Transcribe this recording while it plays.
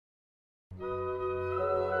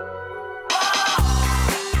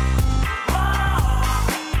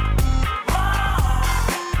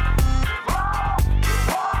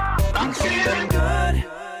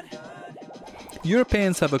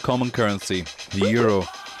Europeans have a common currency, the euro.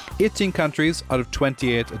 18 countries out of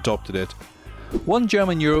 28 adopted it. 1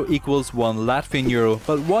 German euro equals 1 Latvian euro,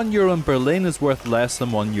 but 1 euro in Berlin is worth less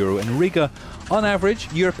than 1 euro in Riga. On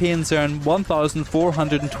average, Europeans earn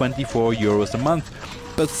 1,424 euros a month,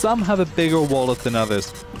 but some have a bigger wallet than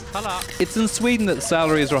others. It's in Sweden that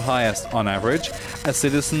salaries are highest. On average, a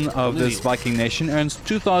citizen of this Viking nation earns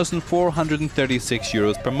 2,436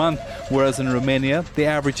 euros per month, whereas in Romania, the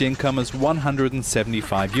average income is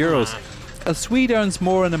 175 euros. A Swede earns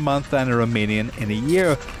more in a month than a Romanian in a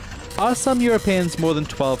year. Are some Europeans more than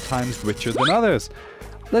 12 times richer than others?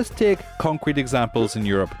 Let's take concrete examples in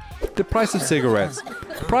Europe. The price of cigarettes.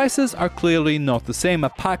 Prices are clearly not the same. A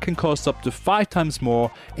pack can cost up to 5 times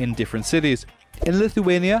more in different cities. In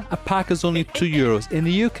Lithuania, a pack is only 2 euros. In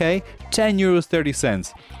the UK, 10 euros 30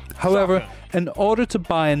 cents. However, in order to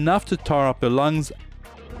buy enough to tar up their lungs,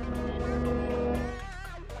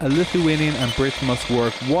 a Lithuanian and Brit must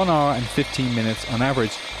work 1 hour and 15 minutes on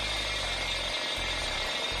average.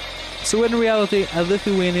 So in reality, a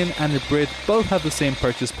Lithuanian and a Brit both have the same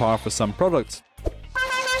purchase power for some products.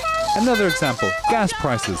 Another example, gas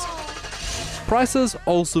prices. Prices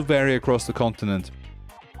also vary across the continent.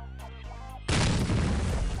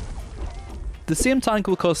 The same tank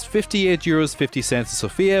will cost 58 euros 50 cents in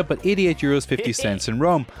Sofia, but 88 euros 50 cents in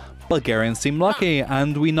Rome. Bulgarians seem lucky,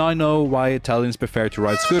 and we now know why Italians prefer to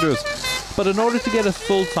ride scooters. But in order to get a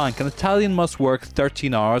full tank, an Italian must work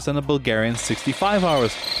 13 hours and a Bulgarian 65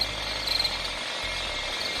 hours.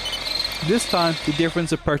 This time, the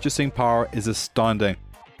difference of purchasing power is astounding.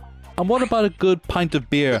 And what about a good pint of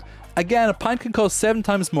beer? Again, a pint can cost 7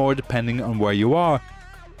 times more depending on where you are.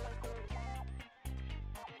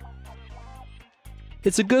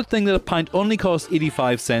 It's a good thing that a pint only costs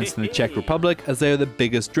 85 cents in the Czech Republic, as they are the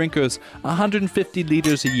biggest drinkers, 150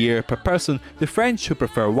 litres a year per person. The French, who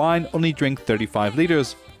prefer wine, only drink 35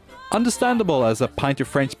 litres. Understandable, as a pint of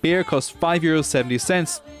French beer costs 5 euros 70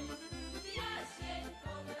 cents.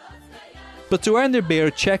 But to earn their beer,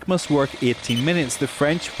 a Czech must work 18 minutes, the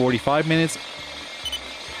French 45 minutes.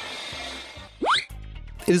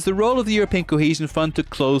 It is the role of the European Cohesion Fund to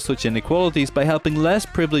close such inequalities by helping less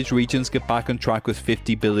privileged regions get back on track with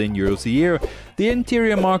 50 billion euros a year. The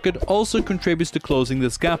interior market also contributes to closing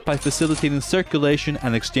this gap by facilitating circulation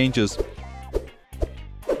and exchanges.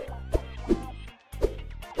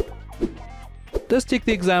 Let's take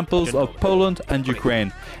the examples of Poland and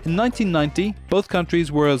Ukraine. In 1990, both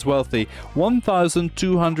countries were as wealthy,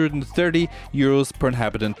 1,230 euros per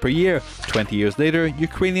inhabitant per year. 20 years later,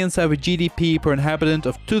 Ukrainians have a GDP per inhabitant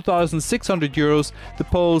of 2,600 euros, the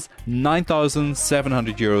Poles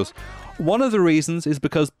 9,700 euros. One of the reasons is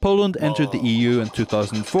because Poland entered the EU in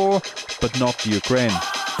 2004, but not the Ukraine.